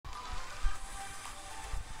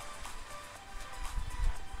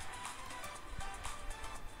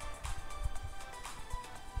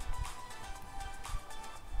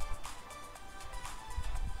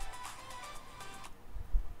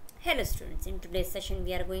Hello students, in today's session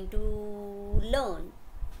we are going to learn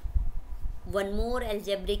one more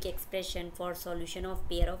algebraic expression for solution of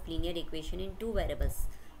pair of linear equation in two variables,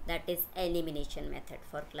 that is elimination method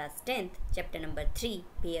for class 10th, chapter number 3,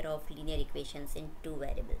 pair of linear equations in two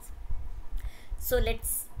variables. So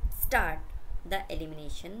let's start the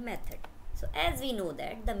elimination method. So as we know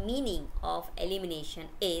that the meaning of elimination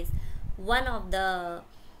is one of the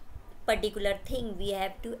particular thing we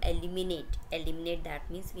have to eliminate. That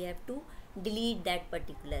means we have to delete that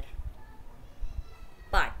particular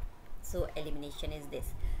part. So elimination is this.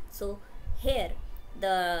 So here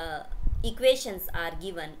the equations are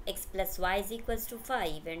given: x plus y is equals to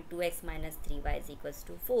 5 and 2x minus 3y is equals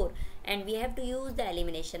to 4, and we have to use the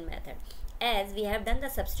elimination method as we have done the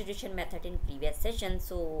substitution method in previous session.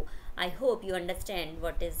 So I hope you understand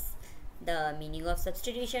what is the meaning of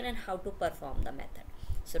substitution and how to perform the method.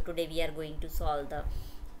 So today we are going to solve the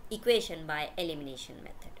equation by elimination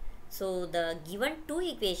method. So the given two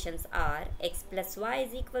equations are x plus y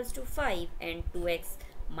is equals to 5 and 2x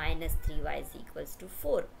minus 3y is equals to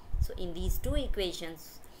 4. So in these two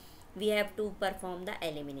equations we have to perform the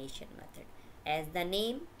elimination method. As the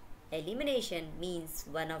name elimination means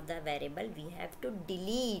one of the variable we have to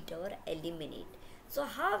delete or eliminate. So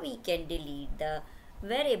how we can delete the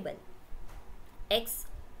variable x?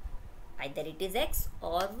 Either it is x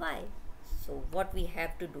or y. So what we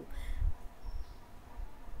have to do?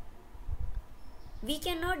 We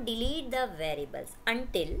cannot delete the variables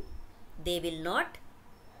until they will not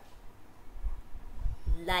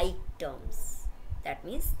like terms. That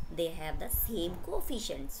means they have the same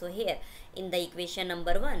coefficient. So here in the equation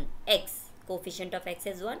number 1, x, coefficient of x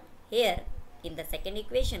is 1. Here in the second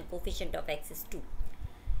equation, coefficient of x is 2.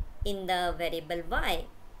 In the variable y,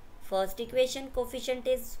 first equation coefficient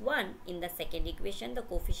is 1. In the second equation the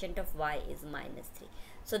coefficient of y is minus 3.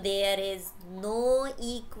 So there is no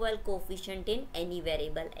equal coefficient in any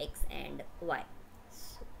variable x and y.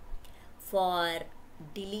 So for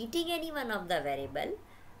deleting any one of the variable,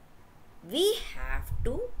 we have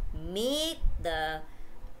to make the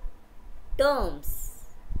terms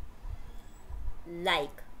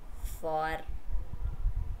like for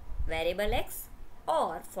variable x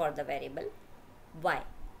or for the variable y.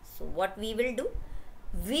 So what we will do?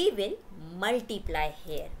 We will multiply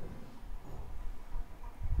here.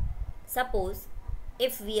 Suppose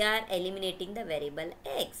if we are eliminating the variable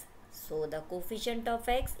x, so the coefficient of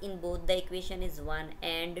x in both the equation is 1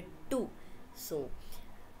 and 2. So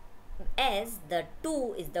as the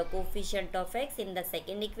 2 is the coefficient of x in the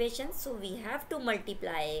second equation, so we have to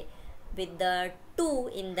multiply with the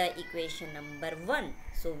 2 in the equation number 1.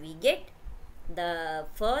 So we get the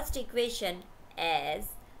first equation as,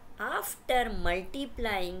 after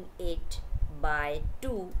multiplying it by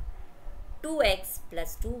 2, 2x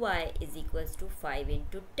plus 2y is equals to 5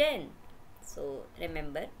 into 10. So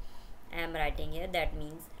remember, I am writing here, that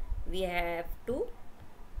means we have to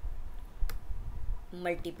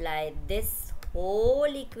multiply this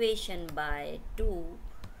whole equation by 2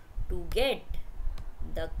 to get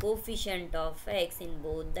the coefficient of x in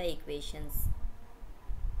both the equations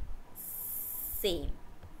same.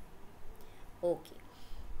 Okay.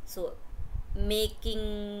 So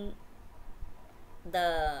making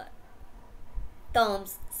the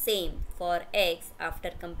terms same for x, after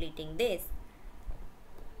completing this,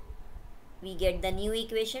 we get the new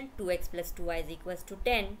equation 2x plus 2y is equals to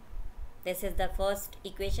 10. This is the first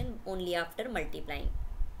equation only after multiplying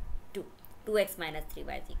 2x minus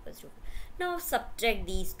 3y is equals to 4. Now subtract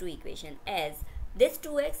these two equations, as this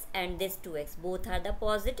 2x and this 2x both are the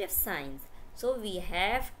positive signs. So we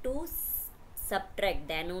have to subtract,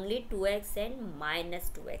 then only 2x and minus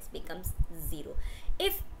 2x becomes 0.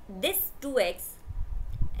 If this 2x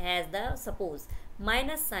has the, suppose,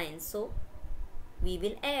 minus sign, so we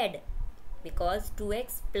will add, because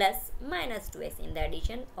 2x plus minus 2x in the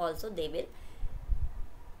addition also they will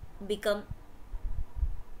become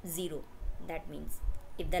 0. That means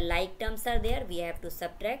if the like terms are there, we have to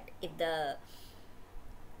subtract. If the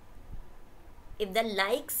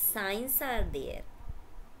like signs are there,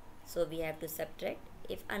 so we have to subtract.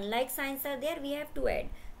 If unlike signs are there, we have to add.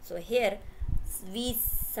 So here we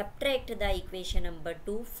subtract the equation number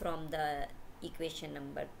 2 from the equation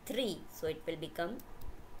number 3. So it will become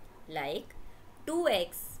like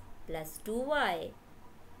 2x plus 2y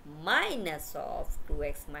minus of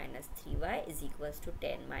 2x minus 3y is equals to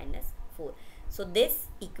 10 minus 4. So this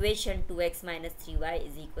equation 2x minus 3y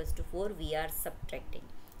is equals to 4 we are subtracting.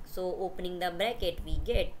 So opening the bracket, we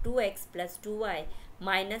get 2x plus 2y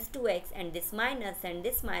minus 2x, and this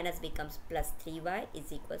minus becomes plus 3y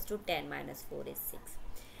is equals to 10 minus 4 is 6.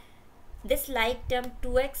 This like term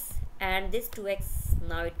 2x and this 2x,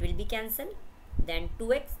 now it will be cancelled. Then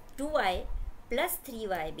 2y plus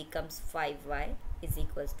 3y becomes 5y is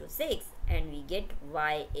equals to 6, and we get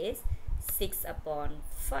y is 6 upon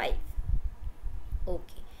 5.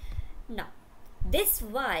 Okay, now this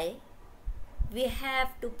y we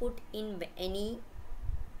have to put in any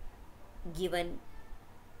given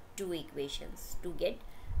two equations to get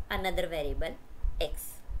another variable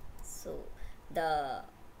x. So the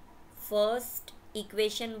first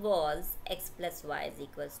equation was x plus y is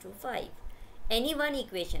equals to 5. Any one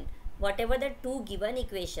equation, whatever the two given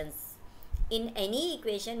equations, in any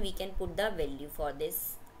equation we can put the value for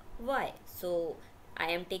this y. So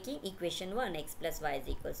I am taking equation 1, x plus y is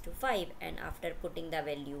equals to 5, and after putting the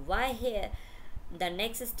value y here, the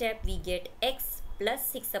next step we get x plus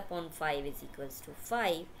 6 upon 5 is equals to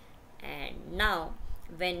 5, and now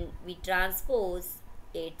when we transpose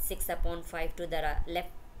it 6 upon 5 to the left,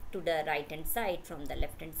 to the right hand side, from the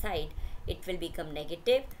left hand side it will become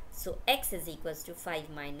negative. So x is equals to 5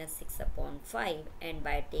 minus 6 upon 5, and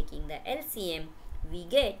by taking the LCM we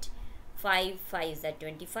get 5 5s are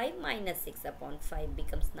 25 minus 6 upon 5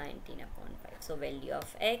 becomes 19 upon 5. So value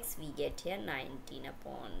of x we get here 19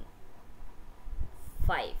 upon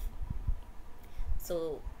 5.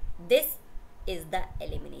 So this is the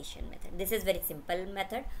elimination method. This is very simple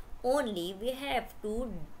method. Only we have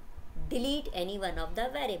to delete any one of the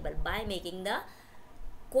variable by making the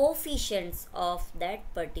coefficients of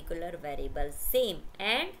that particular variable same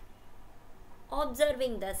and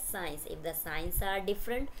observing the signs. If the signs are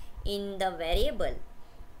different in the variable,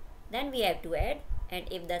 then we have to add, and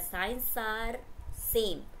if the signs are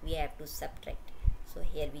same, we have to subtract. So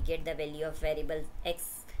here we get the value of variable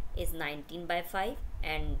x is 19 by 5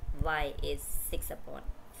 and y is 6 upon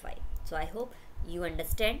 5. So I hope you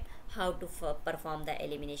understand how to perform the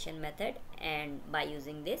elimination method, and by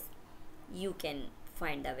using this you can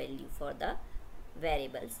find the value for the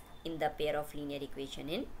variables in the pair of linear equation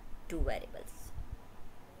in two variables.